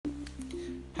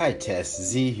Hi Tess,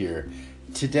 Z here.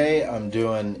 Today I'm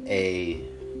doing a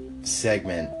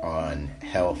segment on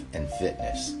health and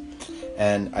fitness.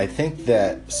 And I think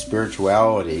that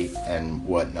spirituality and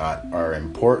whatnot are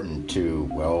important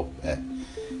to,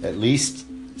 at least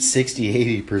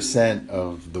 60-80%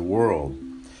 of the world.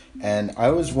 And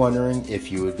I was wondering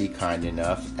if you would be kind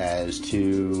enough as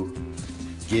to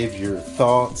give your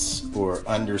thoughts or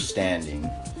understanding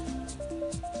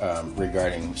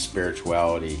regarding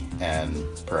spirituality and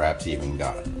perhaps even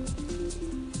God.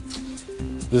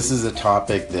 This is a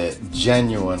topic that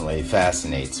genuinely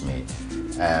fascinates me,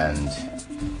 and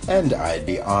I'd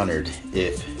be honored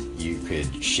if you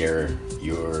could share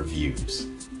your views.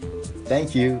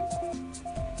 Thank you.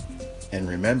 And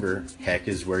remember, heck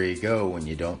is where you go when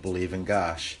you don't believe in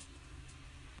gosh.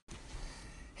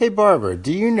 Hey Barbara,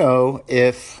 do you know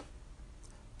if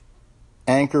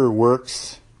Anchor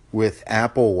works with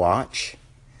Apple Watch?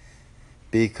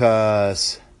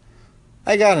 Because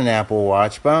I got an Apple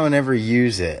Watch, but I don't ever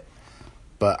use it.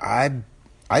 But I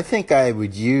think I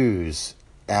would use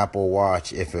Apple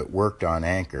Watch if it worked on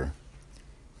Anchor.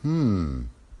 Hi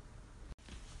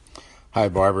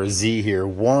Barbara, Z here.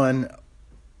 One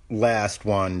last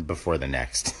one before the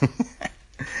next.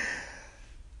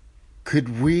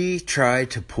 Could we try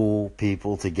to pull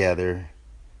people together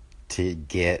to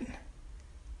get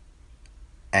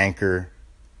Anchor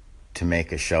to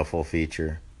make a shuffle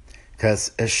feature?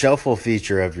 Because a shuffle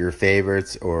feature of your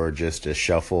favorites or just a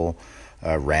shuffle,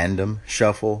 random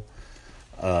shuffle,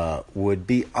 would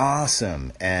be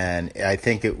awesome. And I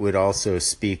think it would also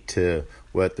speak to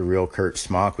what the real Kurt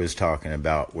Smock was talking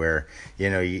about, where,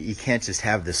 you can't just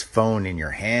have this phone in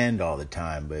your hand all the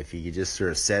time, but if you could just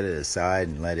sort of set it aside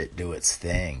and let it do its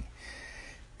thing.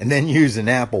 And then use an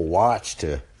Apple Watch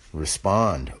to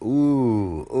respond.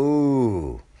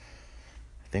 Ooh.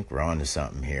 I think we're on to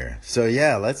something here. So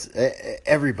yeah, let's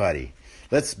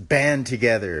let's band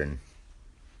together and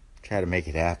try to make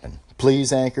it happen.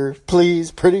 Please, Anchor.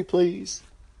 Please, pretty please.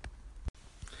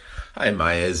 Hi,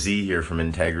 Maya, Z here from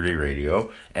Integrity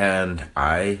Radio, and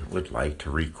I would like to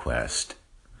request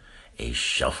a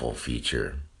shuffle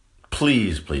feature.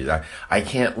 Please. I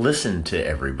can't listen to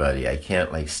everybody. I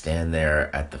can't stand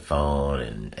there at the phone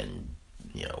and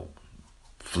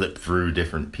flip through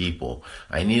different people.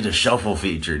 I need a shuffle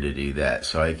feature to do that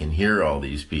so I can hear all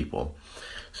these people.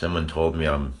 Someone told me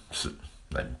I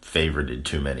favorited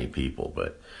too many people,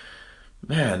 but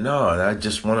man, no, I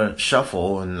just want to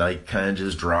shuffle and kind of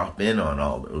just drop in on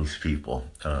all those people.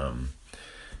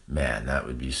 Man, that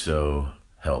would be so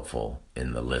helpful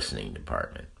in the listening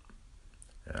department.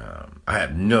 I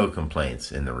have no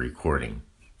complaints in the recording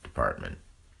department.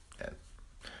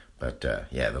 But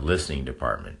the listening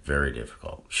department, very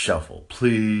difficult. Shuffle,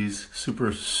 please.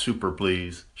 Super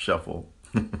please. Shuffle.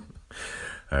 All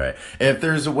right. And if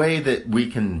there's a way that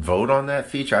we can vote on that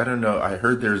feature, I don't know. I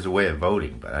heard there's a way of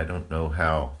voting, but I don't know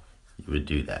how you would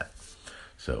do that.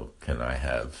 So can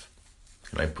I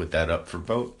put that up for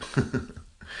vote?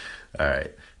 All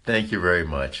right. Thank you very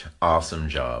much. Awesome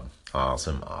job.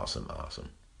 Awesome.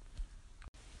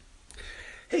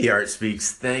 Hey, Art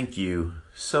Speaks. Thank you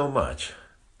so much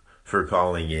for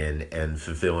calling in and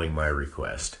fulfilling my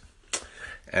request.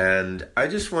 And I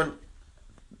just want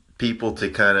people to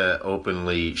kind of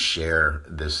openly share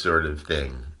this sort of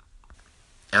thing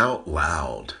out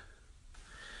loud.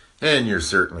 And you're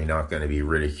certainly not going to be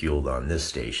ridiculed on this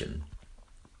station.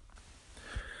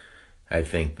 I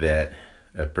think that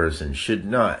a person should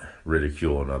not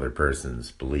ridicule another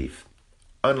person's belief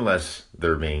unless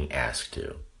they're being asked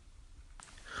to.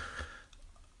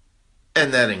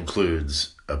 And that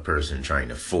includes a person trying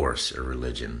to force a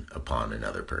religion upon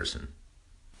another person.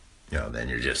 Then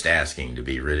you're just asking to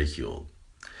be ridiculed.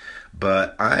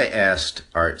 But I asked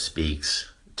Art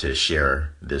Speaks to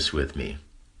share this with me.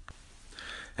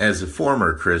 As a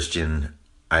former Christian,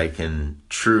 I can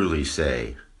truly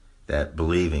say that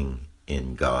believing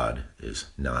in God is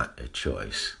not a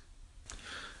choice.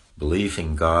 Belief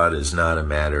in God is not a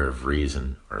matter of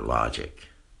reason or logic.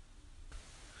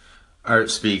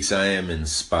 Art Speaks, I am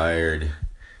inspired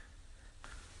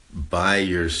by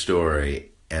your story,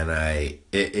 and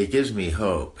it gives me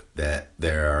hope that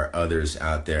there are others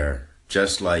out there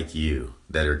just like you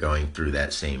that are going through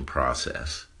that same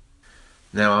process.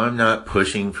 Now, I'm not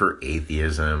pushing for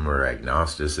atheism or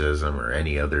agnosticism or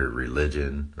any other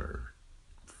religion or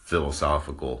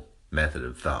philosophical method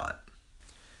of thought.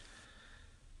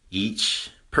 Each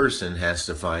person has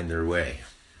to find their way,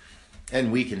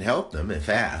 and we can help them if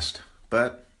asked,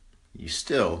 but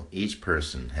each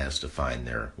person has to find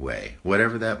their way,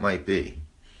 whatever that might be.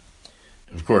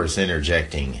 Of course,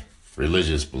 interjecting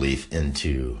religious belief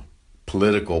into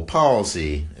political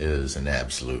policy is an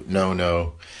absolute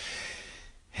no-no.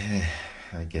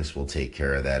 I guess we'll take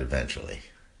care of that eventually.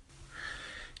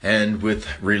 And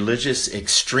with religious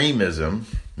extremism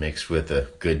mixed with a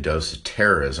good dose of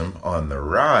terrorism on the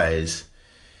rise,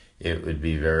 it would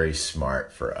be very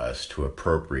smart for us to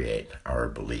appropriate our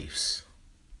beliefs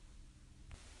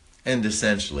and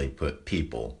essentially put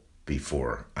people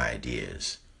before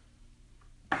ideas.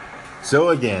 So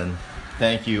again,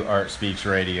 thank you, Art Speaks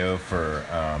Radio, for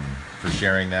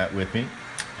sharing that with me.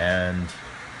 And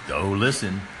go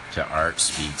listen to Art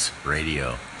Speaks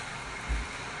Radio.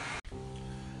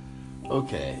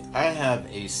 Okay, I have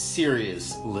a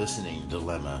serious listening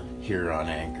dilemma here on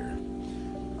Anchor.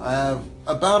 I have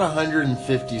about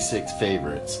 156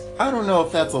 favorites. I don't know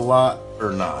if that's a lot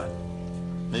or not.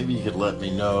 Maybe you could let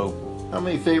me know, how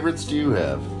many favorites do you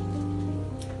have?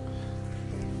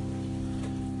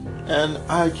 And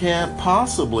I can't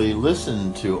possibly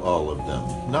listen to all of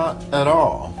them. Not at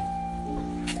all.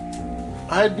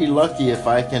 I'd be lucky if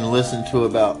I can listen to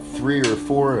about 3 or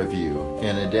 4 of you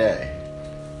in a day.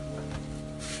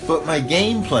 But my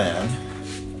game plan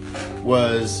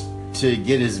was to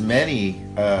get as many,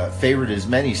 favorite as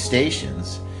many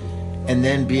stations, and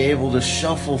then be able to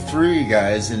shuffle through you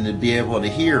guys and to be able to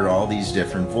hear all these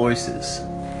different voices.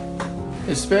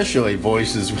 Especially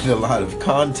voices with a lot of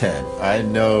content. I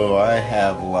know I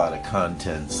have a lot of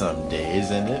content some days,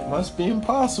 and it must be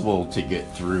impossible to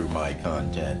get through my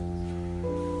content.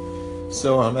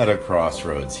 So I'm at a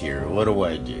crossroads here. What do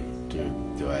I do?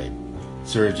 Do I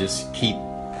sort of just keep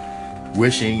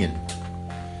wishing and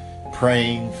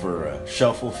praying for a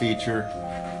shuffle feature,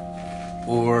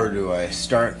 or do I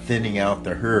start thinning out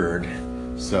the herd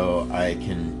so I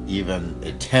can even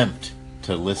attempt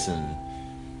to listen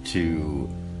to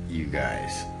you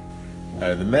guys?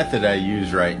 The method I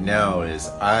use right now is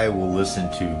I will listen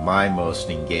to my most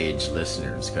engaged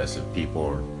listeners, because if people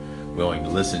are willing to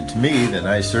listen to me, then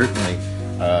I certainly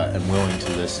am willing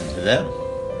to listen to them.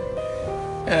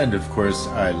 And of course,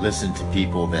 I listen to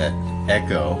people that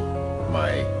echo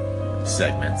my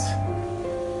segments.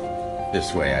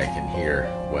 This way I can hear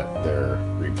what their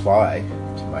reply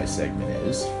to my segment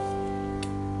is.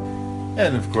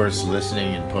 And of course,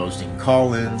 listening and posting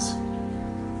call-ins.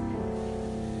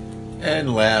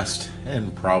 And last,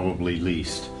 and probably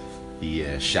least,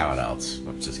 the shout-outs.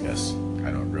 Just because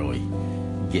I don't really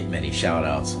get many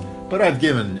shout-outs. But I've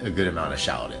given a good amount of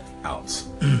shout-outs.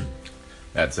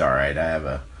 That's alright. I have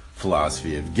a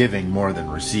philosophy of giving more than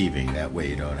receiving. That way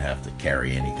you don't have to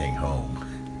carry anything home.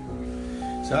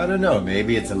 So I don't know.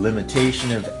 Maybe it's a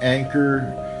limitation of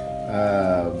Anchor.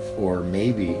 Or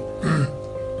maybe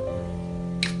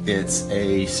it's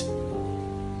a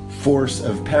force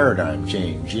of paradigm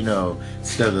change. You know,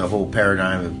 instead of the whole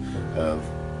paradigm of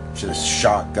just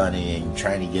shotgunning,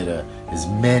 trying to get as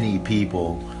many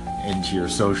people into your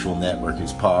social network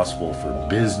as possible for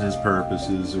business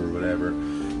purposes or whatever.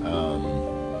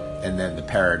 And then the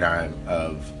paradigm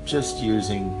of just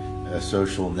using a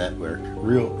social network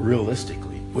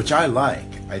realistically, which I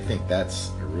like. I think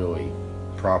that's a really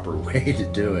proper way to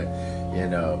do it. You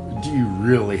know, do you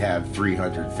really have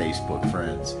 300 Facebook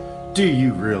friends? Do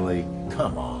you really?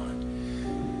 Come on.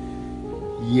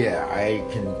 Yeah, I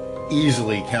can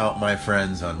easily count my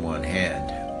friends on one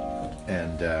hand.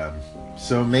 And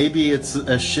so maybe it's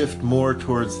a shift more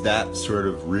towards that sort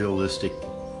of realistic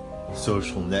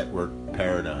social network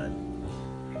paradigm.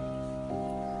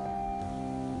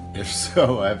 If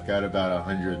so, I've got about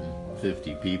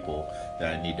 150 people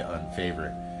that I need to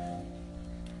unfavorite.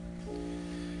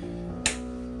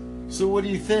 So what do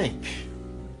you think?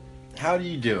 How do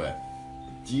you do it?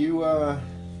 Do you,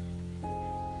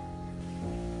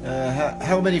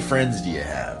 how many friends do you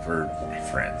have? Or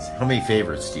friends? How many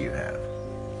favorites do you have?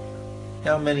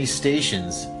 How many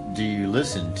stations do you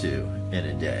listen to in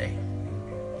a day?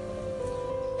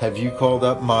 Have you called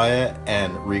up Maya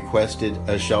and requested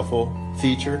a shuffle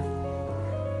feature?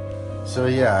 So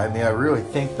yeah, I mean, I really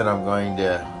think that I'm going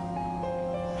to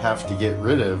have to get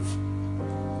rid of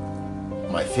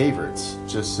my favorites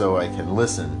just so I can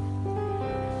listen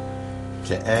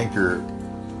to Anchor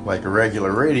like a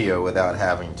regular radio without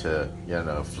having to,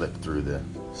 flip through the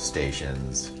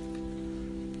stations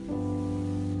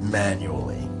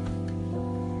manually.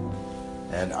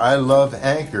 And I love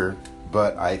Anchor,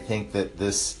 but I think that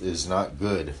this is not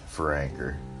good for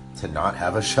Anchor to not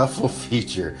have a shuffle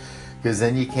feature, because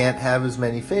then you can't have as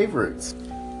many favorites.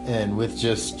 And with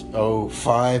just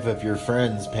 5 of your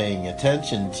friends paying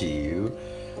attention to you,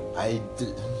 I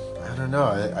don't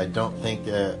know. I don't think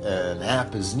an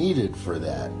app is needed for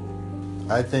that.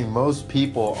 I think most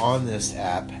people on this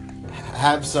app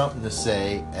have something to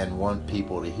say and want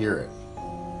people to hear it.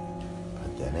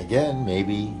 Then again,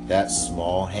 maybe that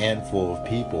small handful of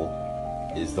people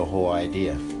is the whole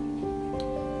idea.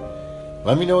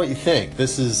 Let me know what you think.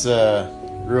 This has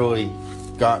really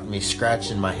got me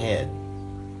scratching my head.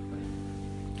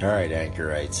 Alright,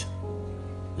 anchorites.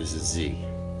 This is Z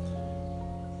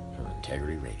from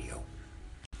Integrity Radio.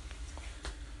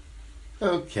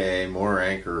 Okay, more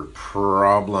anchor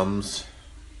problems.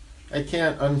 I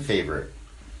can't unfavorite.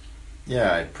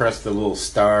 Yeah, I press the little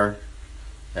star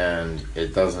and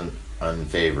it doesn't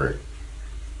unfavorite.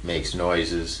 Makes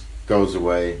noises, goes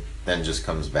away, then just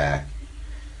comes back.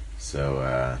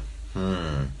 So,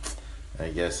 I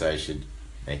guess I should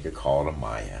make a call to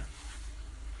Maya.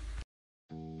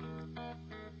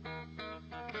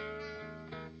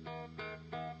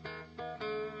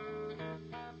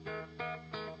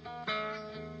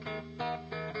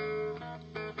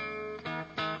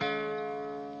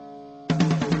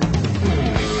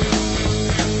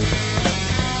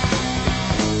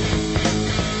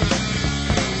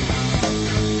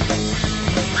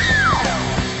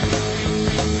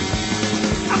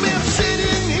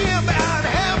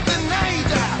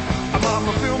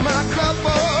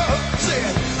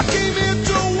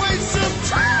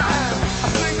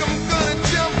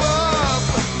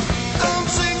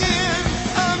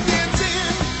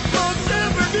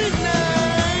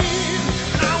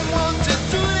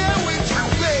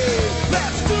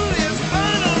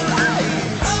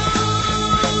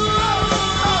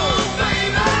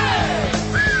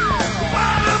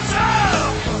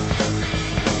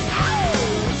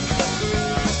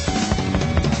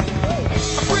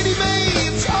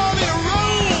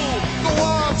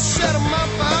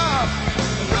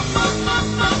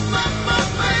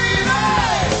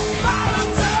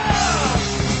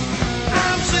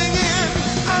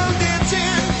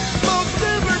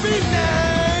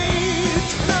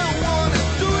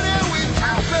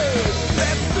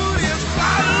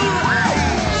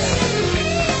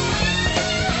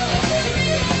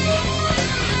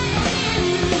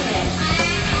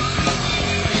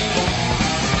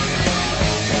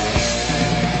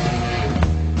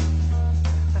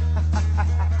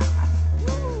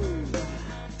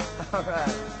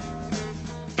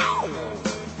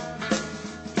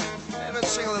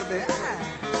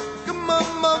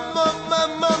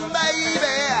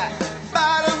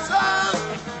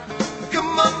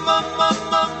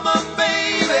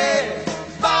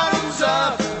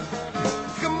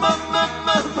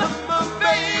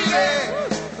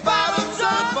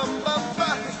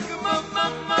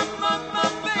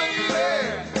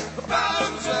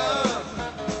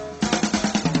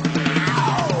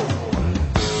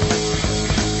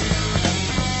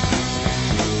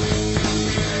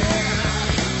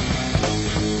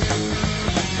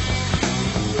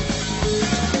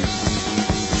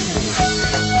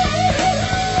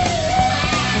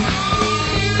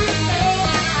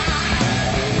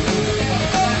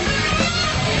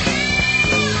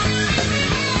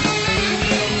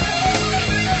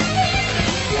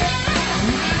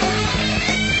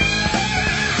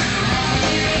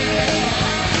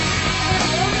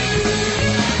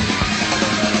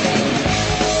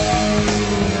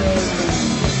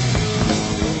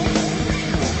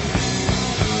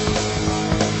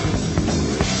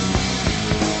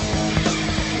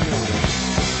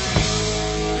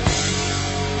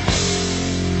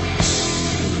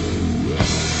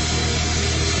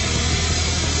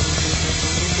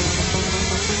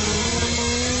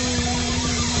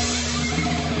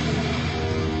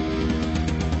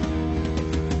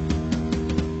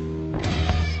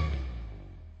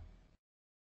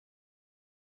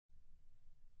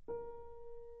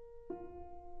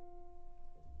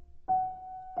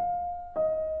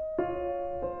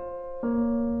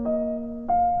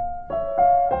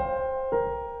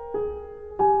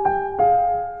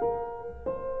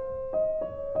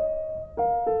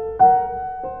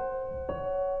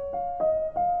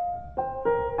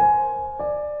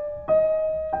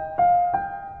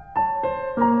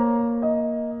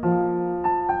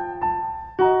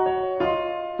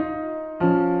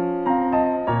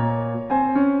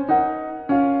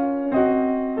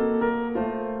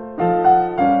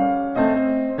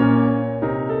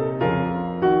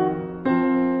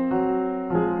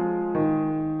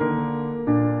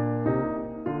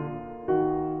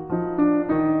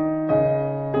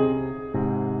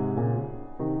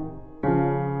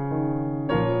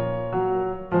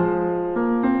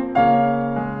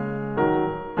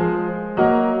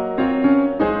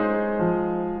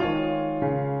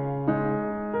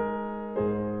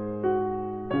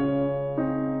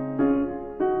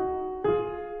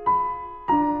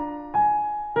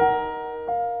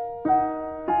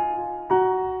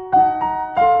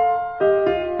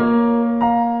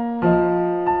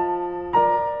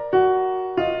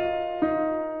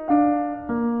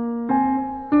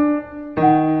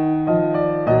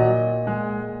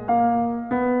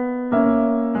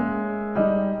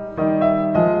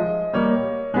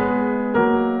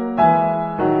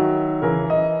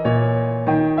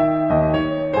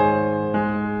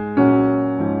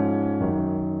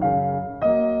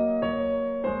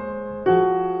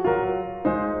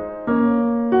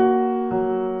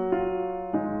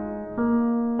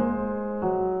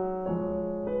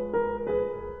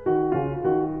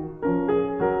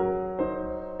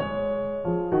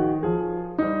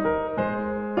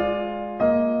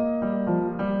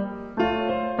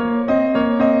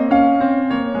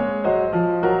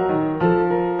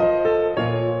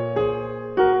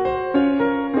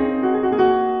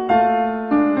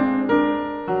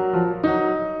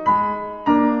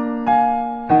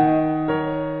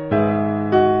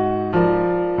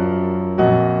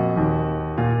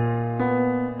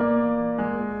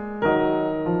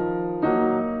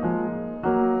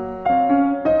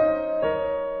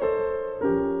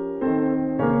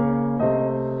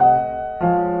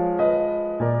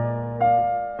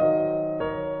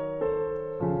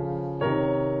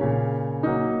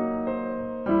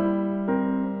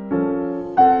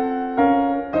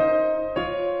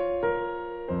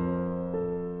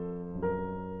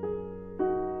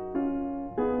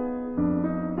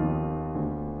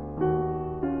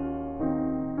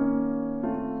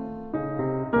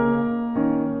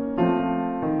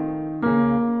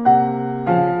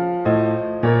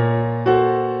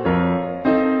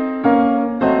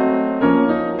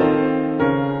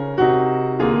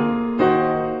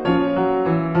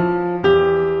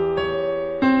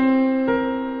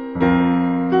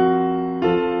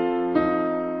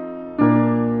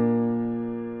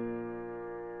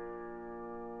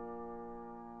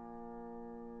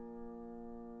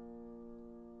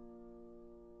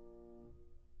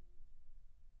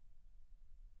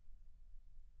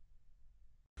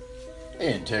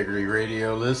 Integrity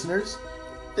Radio listeners,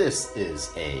 this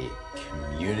is a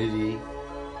community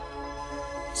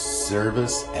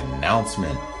service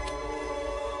announcement.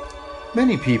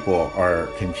 Many people are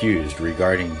confused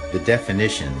regarding the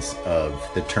definitions of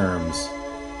the terms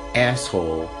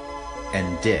asshole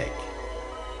and dick.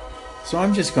 So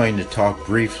I'm just going to talk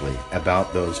briefly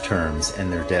about those terms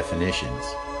and their definitions.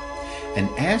 An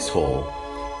asshole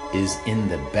is in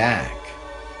the back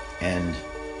and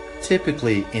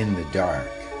typically in the dark.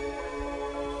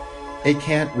 It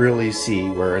can't really see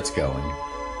where it's going.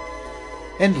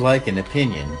 And like an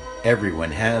opinion, everyone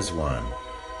has one.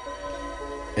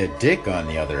 A dick, on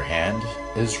the other hand,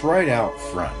 is right out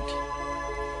front.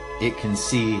 It can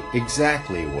see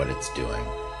exactly what it's doing.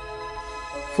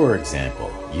 For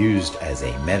example, used as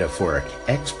a metaphoric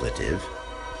expletive,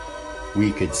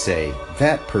 we could say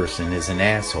that person is an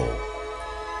asshole,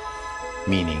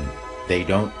 meaning they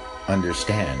don't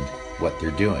understand what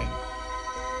they're doing.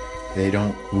 They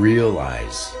don't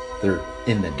realize they're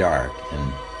in the dark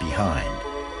and behind.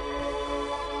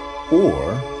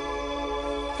 Or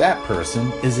that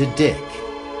person is a dick,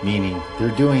 meaning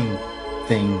they're doing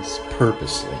things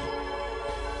purposely.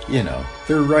 You know,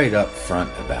 they're right up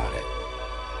front about it.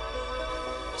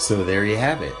 So there you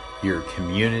have it, your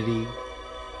community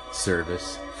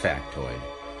service factoid.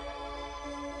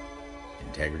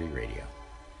 Integrity Radio.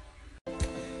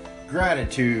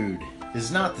 Gratitude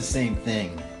is not the same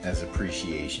thing as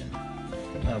appreciation.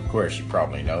 Now, of course, you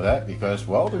probably know that because,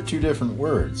 well, they're two different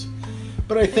words.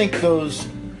 But I think those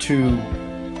two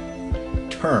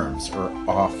terms are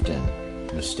often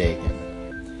mistaken.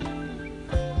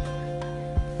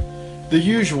 The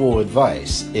usual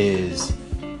advice is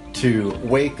to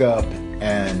wake up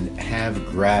and have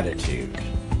gratitude.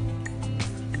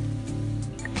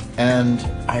 And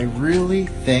I really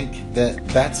think that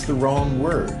that's the wrong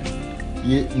word.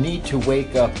 You need to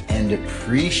wake up and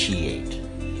appreciate.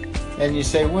 And you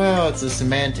say, well, it's a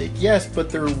semantic. Yes, but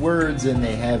they're words and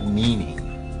they have meaning.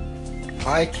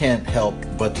 I can't help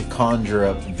but to conjure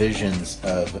up visions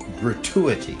of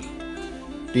gratuity,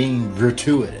 being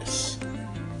gratuitous,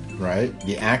 right?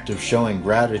 The act of showing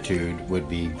gratitude would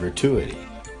be gratuity.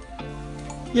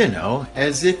 You know,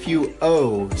 as if you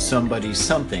owe somebody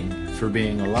something for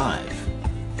being alive.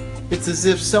 It's as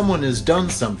if someone has done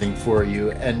something for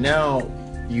you and now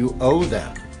you owe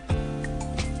them.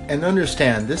 And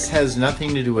understand, this has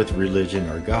nothing to do with religion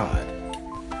or God.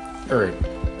 Or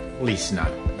at least not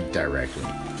directly.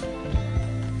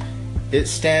 It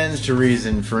stands to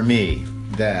reason for me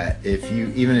that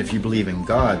even if you believe in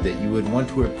God, that you would want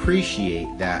to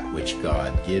appreciate that which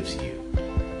God gives you.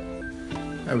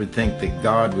 I would think that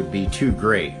God would be too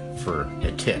great for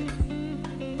a tip.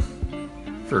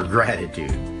 For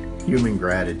gratitude. Human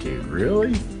gratitude.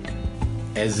 Really?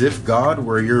 As if God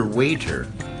were your waiter.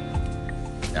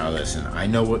 Now listen, I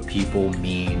know what people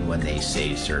mean when they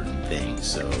say certain things,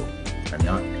 so I'm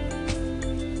not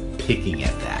picking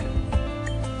at that.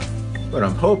 What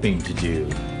I'm hoping to do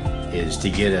is to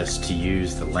get us to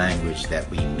use the language that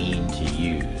we mean to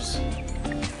use.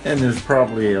 And there's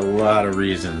probably a lot of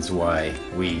reasons why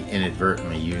we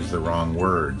inadvertently use the wrong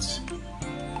words.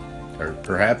 Or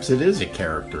perhaps it is a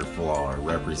character flaw or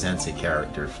represents a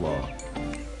character flaw.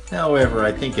 However,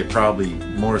 I think it probably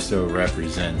more so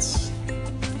represents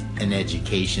an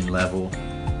education level,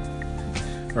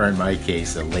 or in my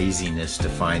case, a laziness to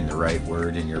find the right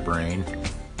word in your brain.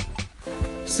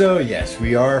 So yes,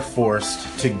 we are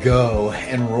forced to go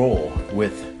and roll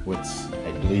with what's,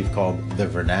 I believe, called the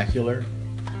vernacular,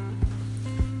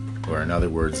 or in other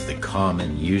words, the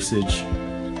common usage.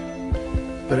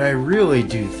 But I really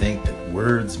do think that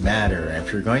words matter, and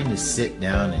if you're going to sit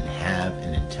down and have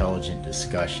an intelligent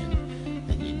discussion,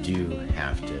 then you do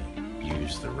have to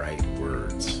use the right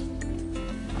words.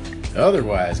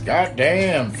 Otherwise,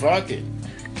 goddamn, fuck it.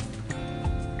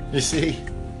 You see?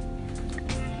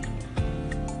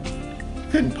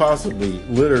 Couldn't possibly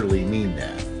literally mean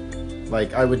that.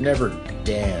 Like, I would never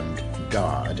damn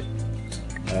God,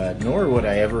 nor would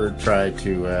I ever try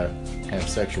to have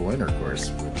sexual intercourse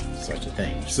with such a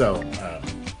thing. So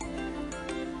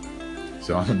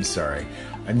I'm sorry.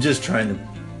 I'm just trying to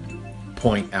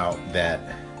point out that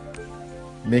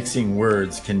mixing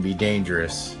words can be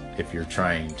dangerous if you're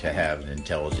trying to have an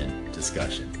intelligent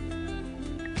discussion.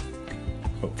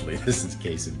 Hopefully this is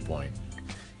case in point.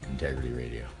 Integrity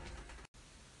Radio.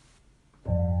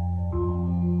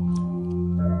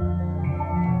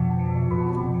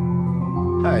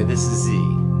 Hi, this is Z.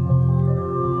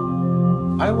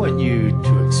 I want you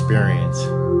to experience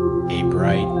a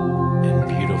bright and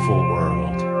beautiful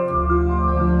world.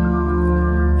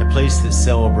 A place that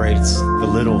celebrates the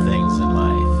little things in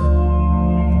life.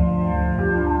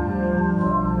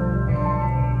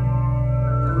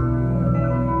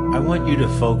 want you to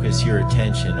focus your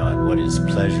attention on what is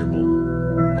pleasurable,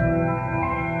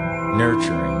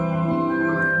 nurturing,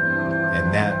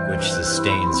 and that which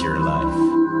sustains your life,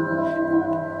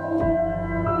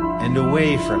 and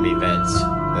away from events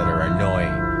that are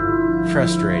annoying,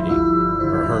 frustrating,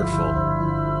 or hurtful.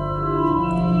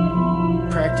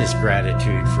 Practice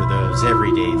gratitude for those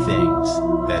everyday things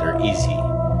that are easy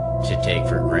to take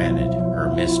for granted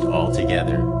or missed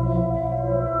altogether in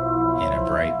a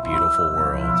bright, beautiful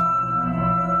world.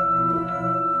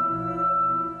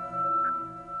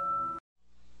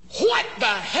 What the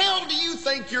hell do you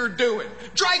think you're doing?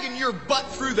 Dragging your butt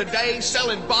through the day,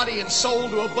 selling body and soul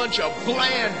to a bunch of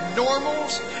bland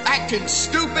normals? Acting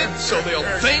stupid so they'll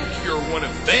think you're one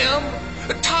of them?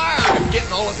 Tired of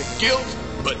getting all of the guilt,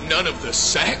 but none of the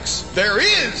sex? There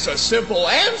is a simple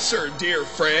answer, dear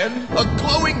friend. A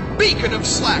glowing beacon of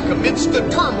slack amidst the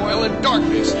turmoil and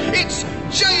darkness. It's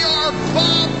J.R.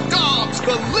 Bob Dobbs,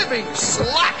 the living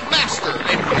slack master,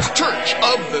 and his church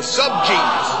of the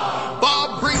subgenius.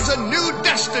 Bob brings a new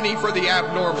destiny for the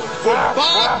abnormal. For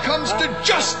Bob comes to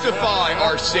justify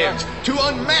our sins, to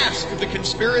unmask the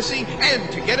conspiracy,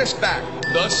 and to get us back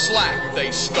the slack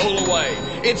they stole away.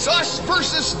 It's us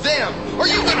versus them. Are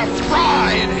you gonna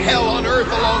fry in hell on earth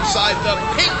alongside the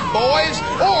pink boys?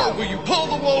 Or will you pull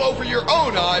the wool over your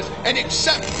own eyes and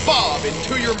accept Bob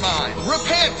into your mind?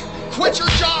 Repent, quit your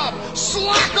job,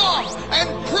 slack off, and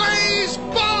praise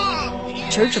Bob!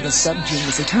 Church of the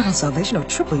Subgenius, eternal salvation, or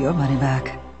triple your money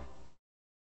back.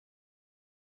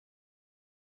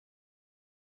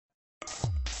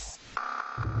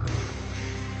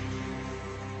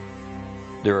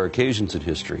 There are occasions in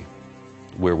history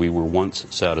where we were once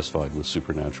satisfied with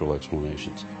supernatural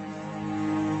explanations.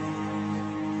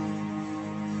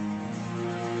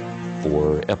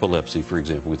 For epilepsy, for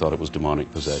example, we thought it was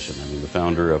demonic possession. I mean, the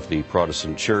founder of the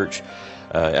Protestant Church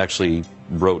actually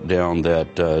wrote down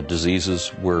that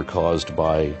diseases were caused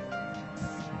by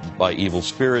evil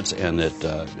spirits, and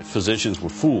that physicians were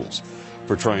fools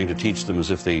for trying to teach them as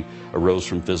if they arose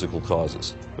from physical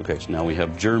causes. Okay, so now we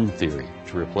have germ theory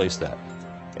to replace that.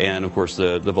 And of course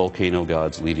the volcano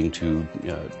gods leading to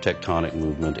tectonic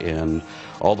movement, and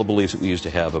all the beliefs that we used to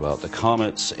have about the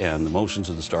comets and the motions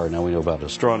of the star. Now we know about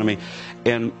astronomy.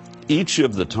 And each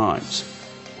of the times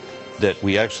that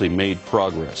we actually made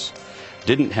progress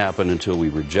didn't happen until we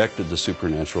rejected the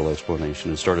supernatural explanation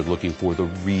and started looking for the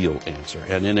real answer.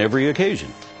 And in every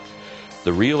occasion,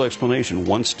 the real explanation,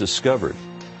 once discovered,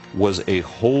 was a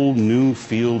whole new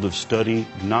field of study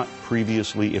not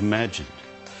previously imagined.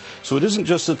 So it isn't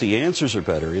just that the answers are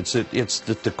better, it's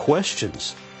that the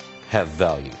questions have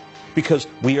value. Because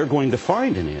we are going to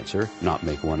find an answer, not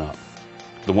make one up.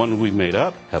 The ones we've made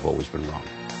up have always been wrong.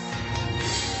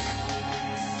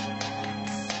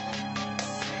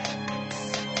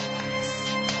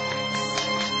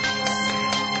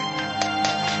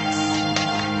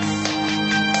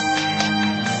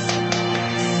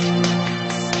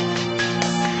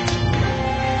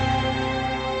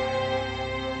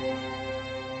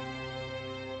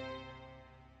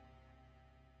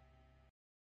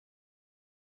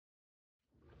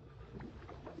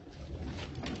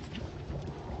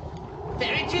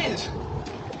 There it is!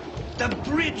 The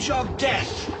Bridge of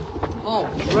Death! Oh,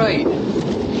 great.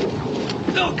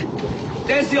 Look!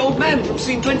 There's the old man from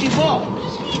scene 24.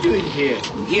 What's he doing here?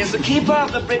 He is the keeper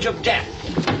of the Bridge of Death.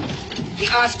 He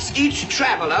asks each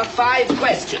traveler 5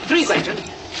 questions. 3 questions.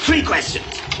 3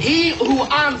 questions. He who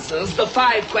answers the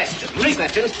 5 questions. 3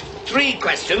 questions. 3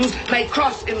 questions may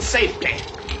cross in safety.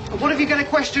 But what if you get a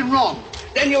question wrong?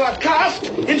 Then you are cast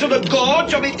into the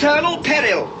gorge of eternal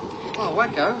peril. Oh,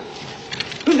 wacko.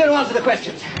 Who's going to answer the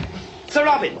questions? Sir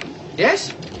Robin.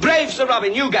 Yes? Brave Sir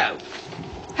Robin, you go.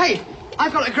 Hey,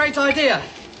 I've got a great idea.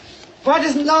 Why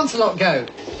doesn't Lancelot go?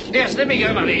 Yes, let me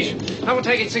go, my liege. I will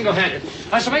take it single-handed.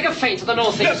 I shall make a feint to the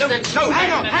northeast. No,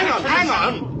 hang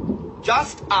on.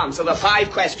 Just answer the 5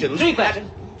 questions. 3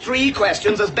 questions. 3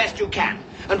 questions as best you can.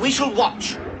 And we shall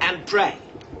watch and pray.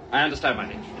 I understand, my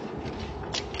liege.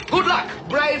 Good luck,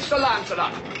 brave Sir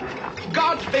Lancelot.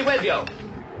 God be with you.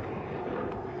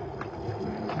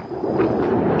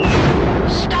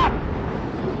 Stop!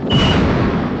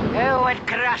 Who would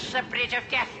cross the Bridge of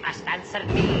Death must answer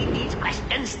me these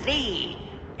questions 3.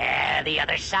 The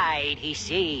other side he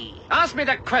see. Ask me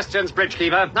the questions,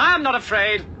 Bridgekeeper. I am not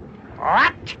afraid.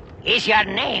 What is your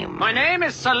name? My name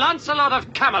is Sir Lancelot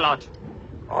of Camelot.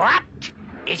 What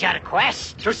is your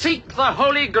quest? To seek the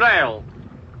Holy Grail.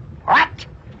 What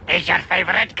is your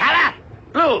favorite color?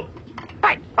 Blue.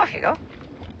 Right, off you go.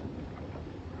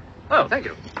 Oh, thank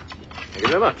you. Thank you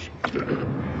very much.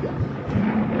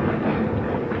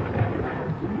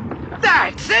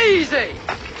 That's easy!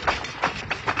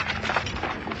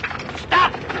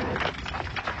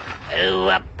 who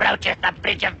approacheth the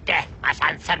bridge of death must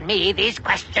answer me these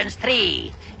questions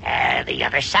three. Ere the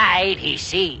other side he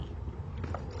see.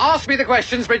 Ask me the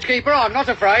questions, Bridgekeeper. I'm not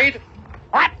afraid.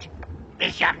 What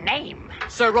is your name?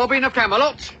 Sir Robin of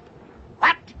Camelot.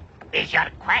 What is your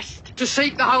quest? To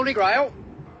seek the Holy Grail.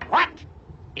 What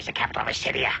is the capital of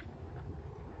Assyria?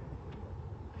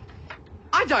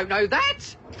 I don't know that.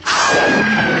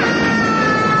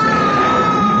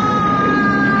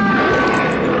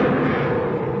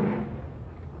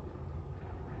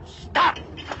 Stop!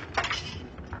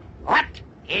 What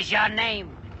is your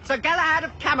name? Sir Galahad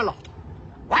of Camelot.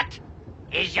 What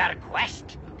is your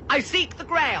quest? I seek the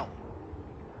Grail.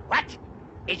 What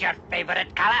is your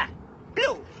favorite color?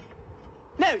 Blue.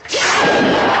 No.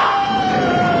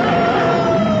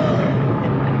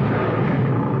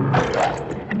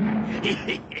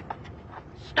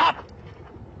 Stop!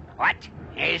 What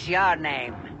is your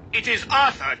name? It is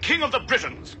Arthur, King of the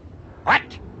Britons.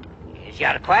 What is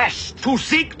your quest? To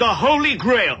seek the Holy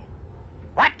Grail.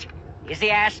 What is the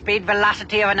airspeed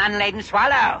velocity of an unladen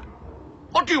swallow?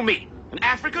 What do you mean? An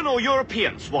African or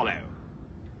European swallow?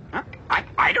 Huh?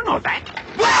 I don't know that.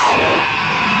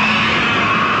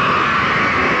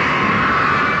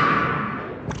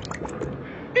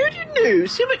 Who do you know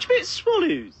so much about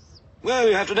swallows? Well,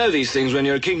 you have to know these things when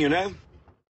you're a king, you know.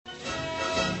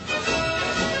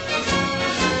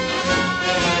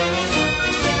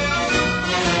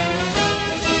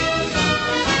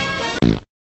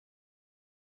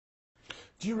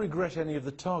 Do you regret any of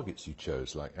the targets you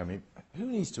chose? Like, I mean, who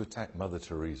needs to attack Mother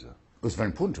Teresa? It was very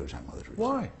important to attack Mother Teresa.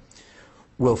 Why?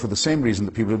 Well, for the same reason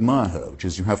that people admire her, which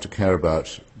is you have to care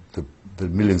about the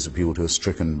millions of people who are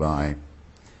stricken by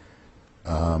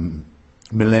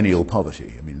millennial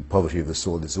poverty. I mean, poverty of the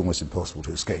sort that's almost impossible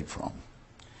to escape from.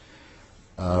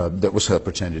 That was her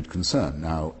pretended concern.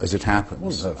 Now, as it happens, it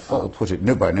wasn't her fault. I'll put it,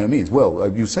 no, by no means.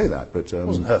 Well, you say that, but It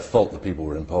wasn't her fault that people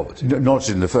were in poverty. not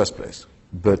in the first place.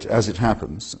 But as it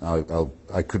happens,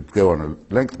 I could go on a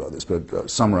length about this,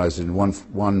 but summarize it in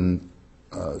one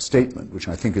statement, which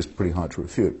I think is pretty hard to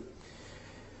refute.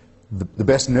 The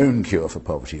best known cure for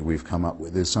poverty we've come up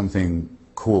with is something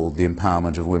called the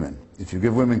empowerment of women. If you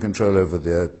give women control over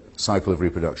their cycle of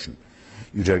reproduction,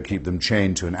 you don't keep them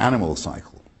chained to an animal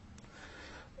cycle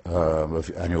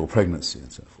of annual pregnancy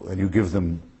and so forth, and you give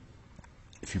them,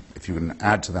 if you can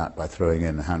add to that by throwing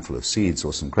in a handful of seeds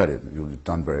or some credit, you'll have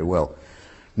done very well.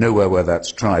 Nowhere where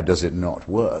that's tried does it not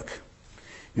work.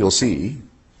 You'll see,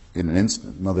 in an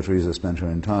instant, Mother Teresa spent her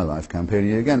entire life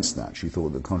campaigning against that. She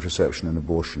thought that contraception and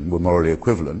abortion were morally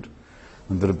equivalent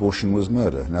and that abortion was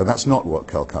murder. Now, that's not what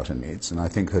Calcutta needs, and I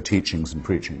think her teachings and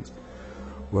preachings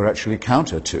were actually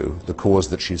counter to the cause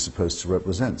that she's supposed to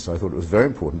represent. So I thought it was very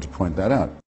important to point that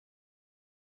out.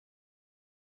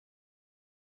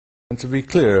 And to be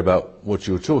clear about what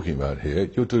you're talking about here,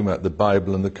 you're talking about the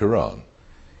Bible and the Quran.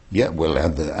 Yeah, well,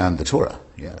 and the Torah,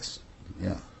 yes,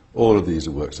 yeah. All of these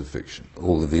are works of fiction.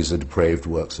 All of these are depraved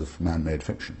works of man-made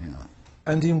fiction, yeah.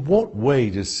 And in what way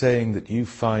does saying that you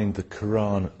find the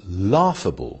Quran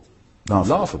laughable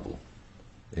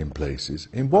in places,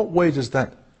 in what way does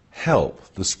that help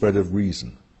the spread of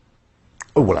reason?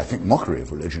 Oh, well, I think mockery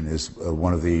of religion is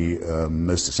one of the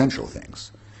most essential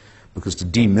things, because to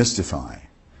demystify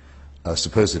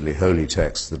supposedly holy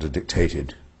texts that are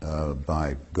dictated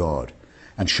by God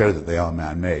and show that they are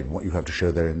man-made, what you have to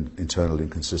show their internal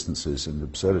inconsistencies and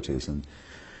absurdities. And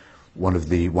one of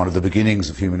the beginnings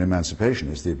of human emancipation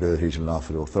is the ability to laugh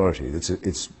at authority. It's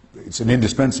an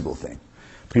indispensable thing.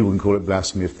 People can call it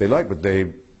blasphemy if they like, but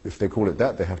if they call it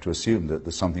that, they have to assume that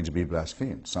there's something to be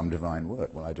blasphemed, some divine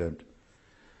word. Well, I don't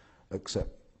accept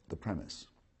the premise.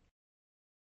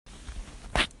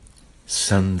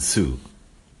 Sun Tzu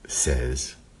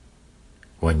says,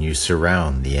 when you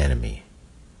surround the enemy,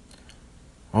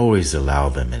 always allow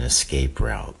them an escape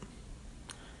route.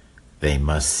 They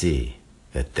must see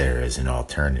that there is an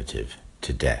alternative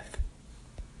to death.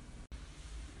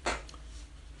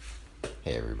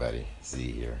 Hey everybody,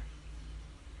 Z here.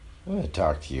 I'm going to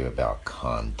talk to you about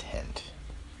content.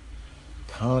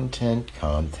 Content.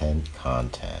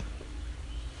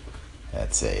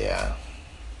 That's a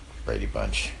Brady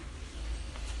Bunch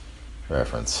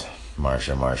reference.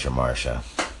 Marsha.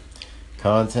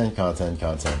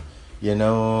 Content. You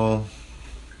know,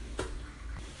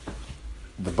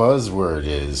 the buzzword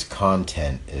is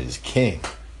content is king.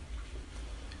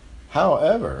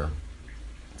 However,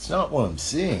 it's not what I'm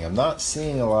seeing. I'm not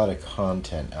seeing a lot of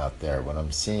content out there. What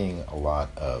I'm seeing a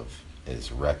lot of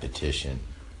is repetition,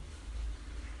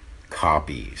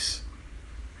 copies.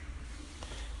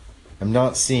 I'm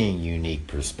not seeing unique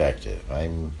perspective.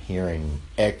 I'm hearing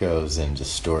echoes and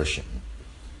distortion.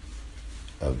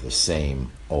 of the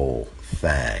same old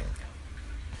thing.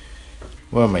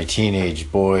 One of my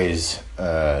teenage boys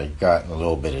got in a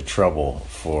little bit of trouble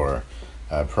for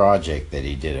a project that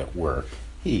he did at work.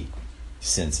 He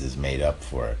since has made up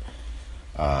for it.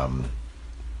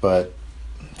 But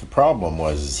the problem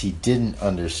was he didn't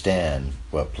understand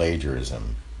what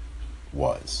plagiarism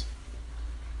was.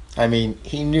 I mean,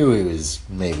 he knew he was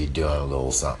maybe doing a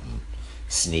little something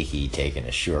sneaky, taking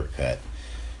a shortcut.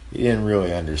 He didn't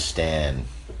really understand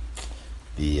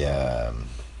the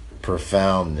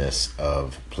profoundness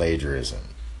of plagiarism.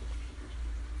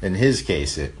 In his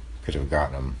case, it could have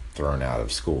gotten him thrown out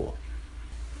of school.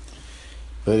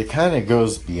 But it kind of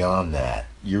goes beyond that.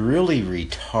 You really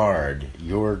retard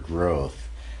your growth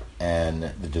and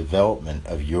the development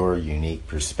of your unique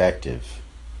perspective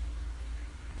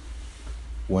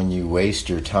when you waste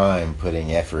your time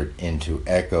putting effort into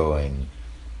echoing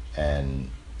and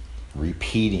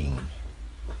repeating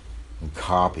and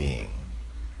copying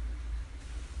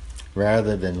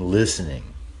rather than listening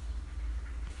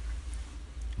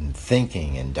and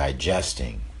thinking and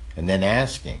digesting and then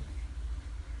asking.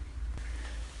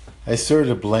 I sort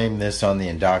of blame this on the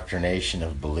indoctrination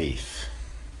of belief,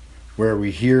 where we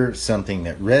hear something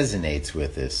that resonates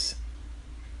with us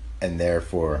and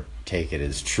therefore take it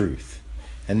as truth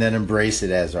and then embrace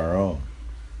it as our own.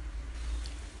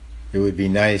 It would be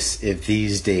nice if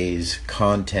these days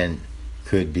content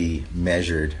could be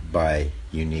measured by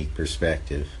unique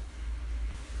perspective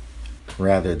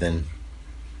rather than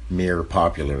mere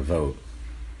popular vote.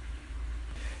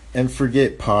 And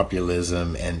forget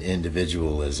populism and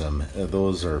individualism.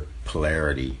 Those are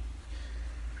polarity,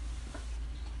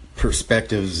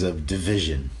 perspectives of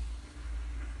division.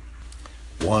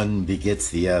 One begets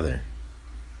the other.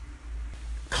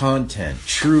 Content,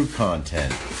 true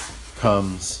content,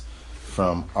 comes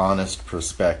from honest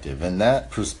perspective, and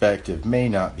that perspective may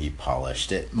not be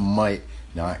polished. It might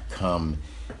not come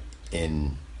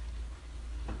in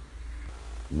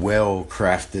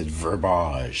well-crafted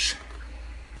verbiage.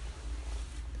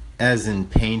 As in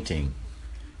painting,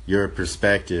 your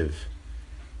perspective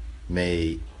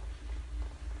may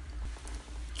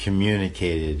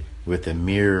communicated with a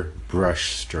mere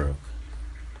brush stroke.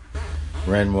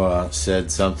 Renoir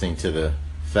said something to the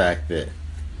fact that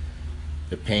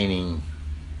the painting,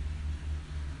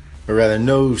 or rather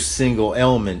no single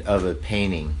element of a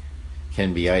painting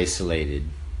can be isolated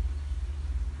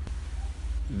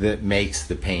that makes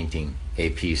the painting a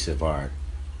piece of art.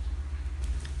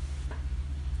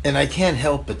 And I can't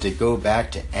help but to go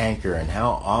back to Anchor and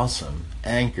how awesome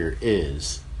Anchor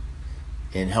is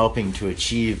in helping to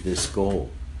achieve this goal.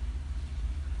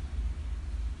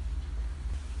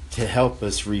 To help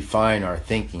us refine our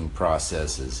thinking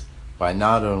processes by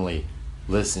not only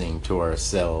listening to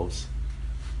ourselves,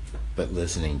 but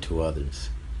listening to others.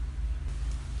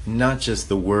 Not just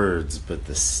the words, but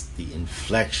the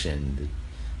inflection,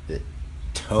 the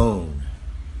tone,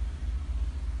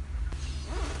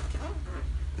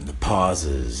 the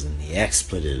pauses and the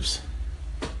expletives.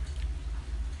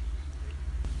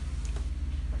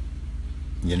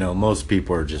 You know, most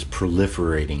people are just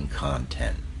proliferating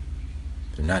content.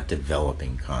 They're not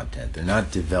developing content. They're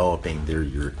not developing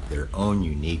their own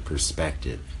unique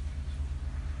perspective.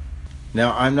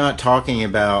 Now, I'm not talking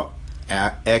about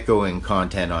echoing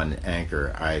content on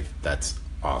Anchor. That's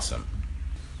awesome.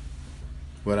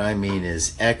 What I mean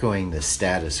is echoing the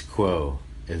status quo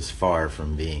is far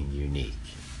from being unique.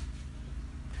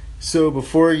 So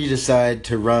before you decide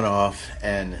to run off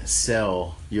and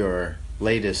sell your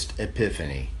latest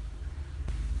epiphany,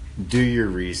 do your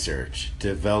research,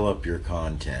 develop your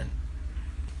content,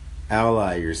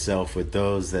 ally yourself with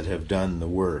those that have done the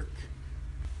work.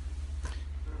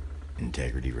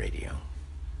 Integrity Radio.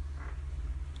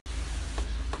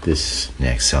 This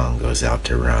next song goes out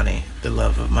to Ronnie, the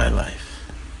love of my life.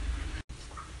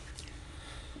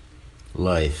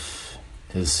 Life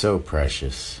is so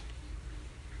precious,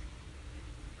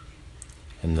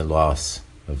 and the loss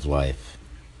of life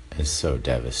is so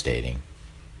devastating.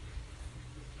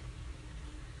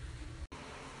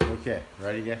 Okay,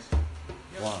 ready, guys?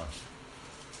 Yep. 1,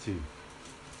 2,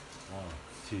 1,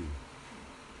 2.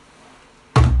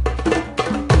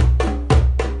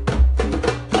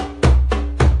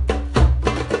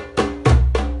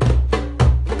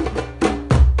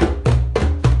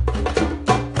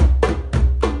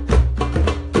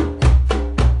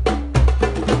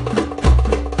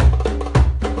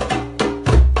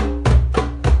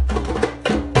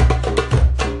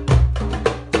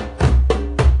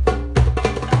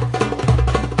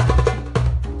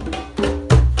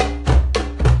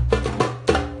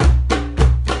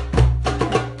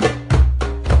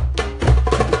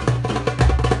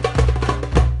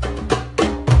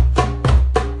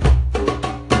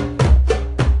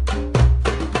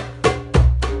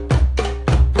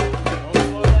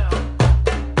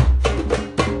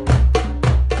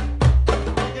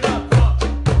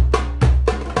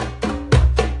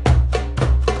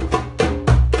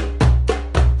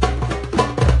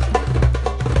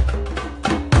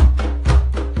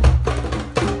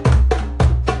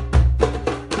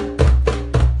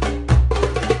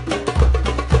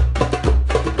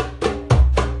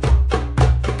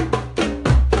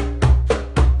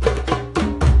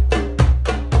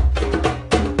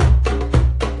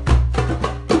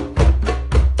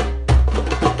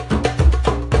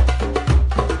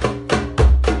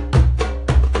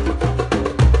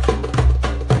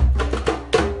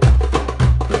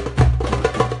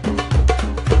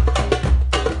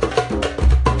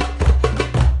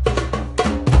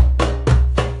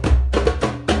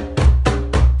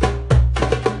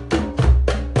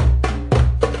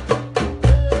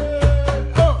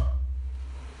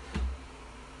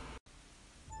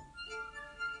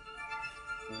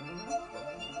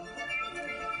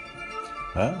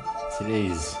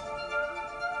 today's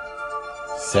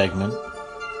segment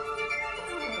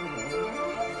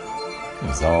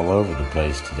is all over the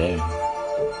place today.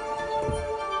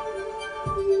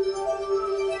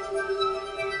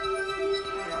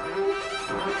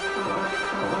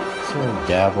 Sort of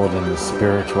dabbled in the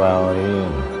spirituality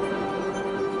and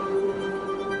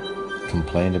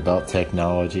complained about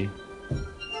technology.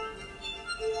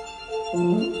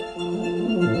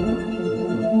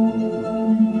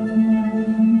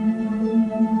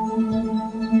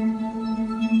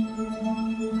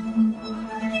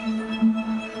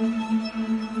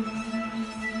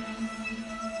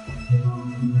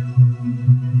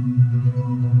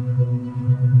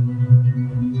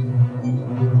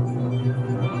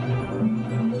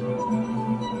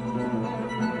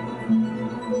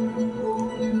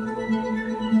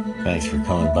 Thanks for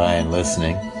coming by and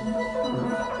listening.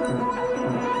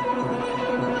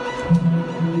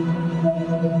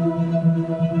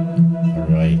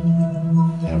 Alright,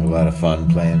 have a lot of fun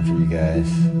playing for you guys.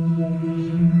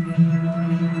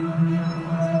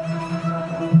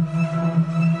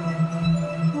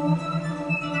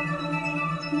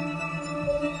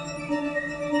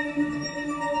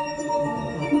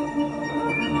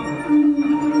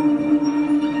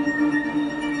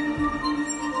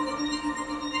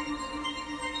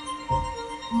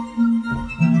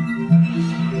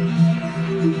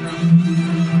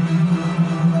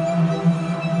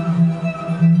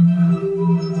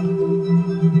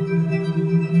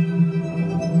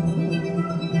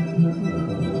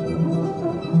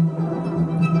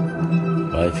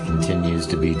 Life continues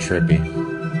to be trippy.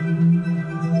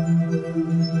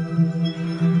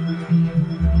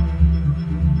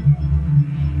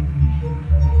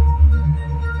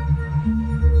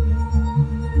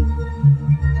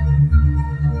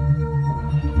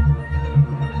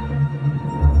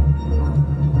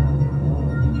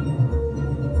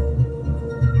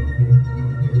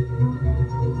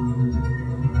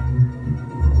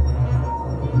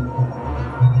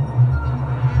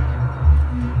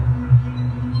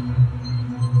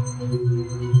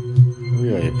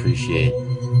 Really appreciate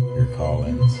your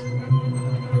call-ins.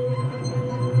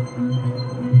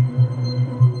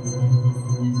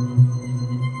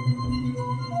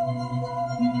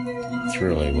 It's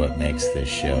really what makes this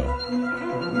show.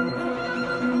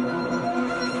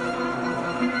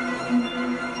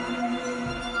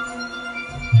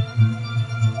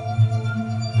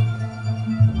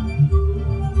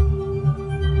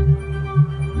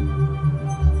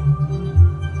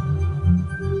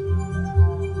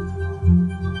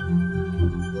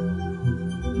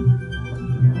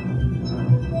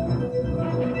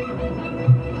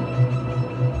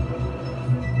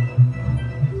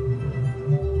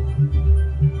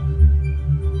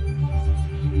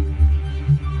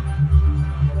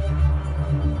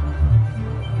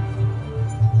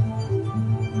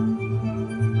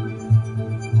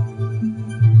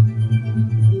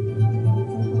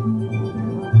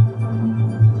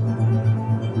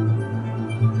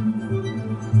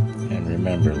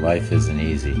 Remember, life isn't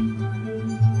easy.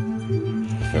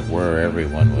 If it were,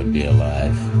 everyone would be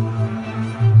alive.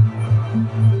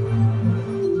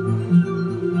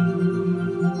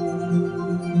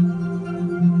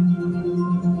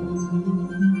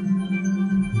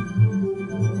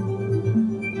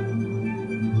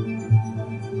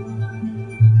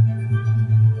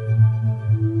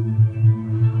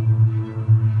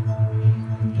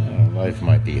 Life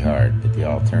might be hard, but the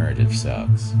alternative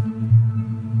sucks.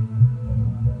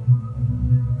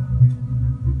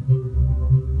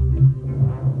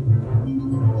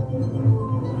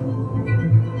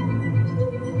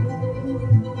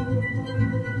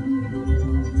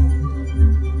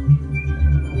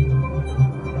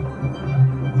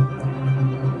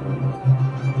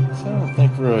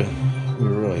 We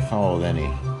really followed any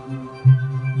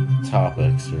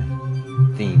topics or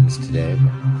themes today,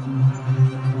 but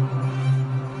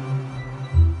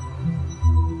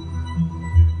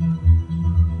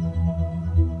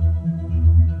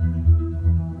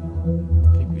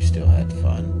I think we still had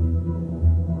fun.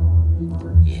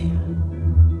 Yeah,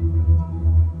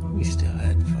 we still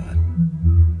had fun.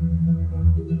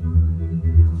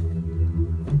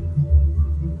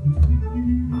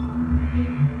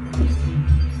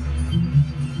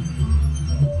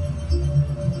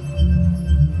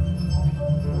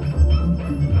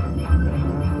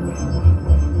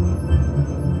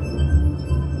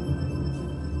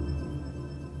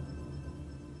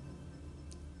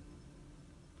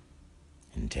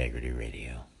 Integrity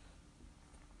Radio.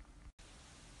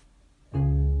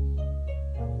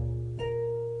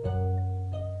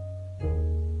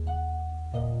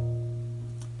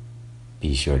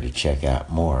 Be sure to check out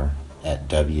more at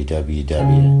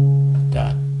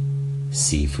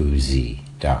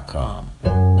www.sifuzi.com.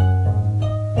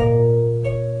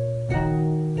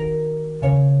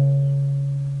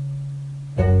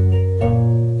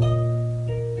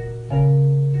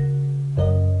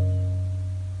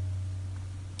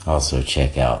 Also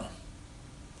check out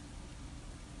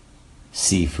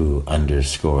Sifu_Z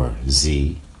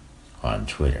on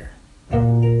Twitter.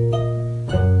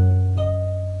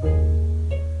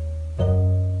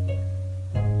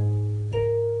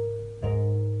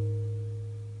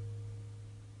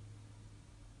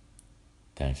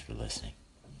 Thanks for listening.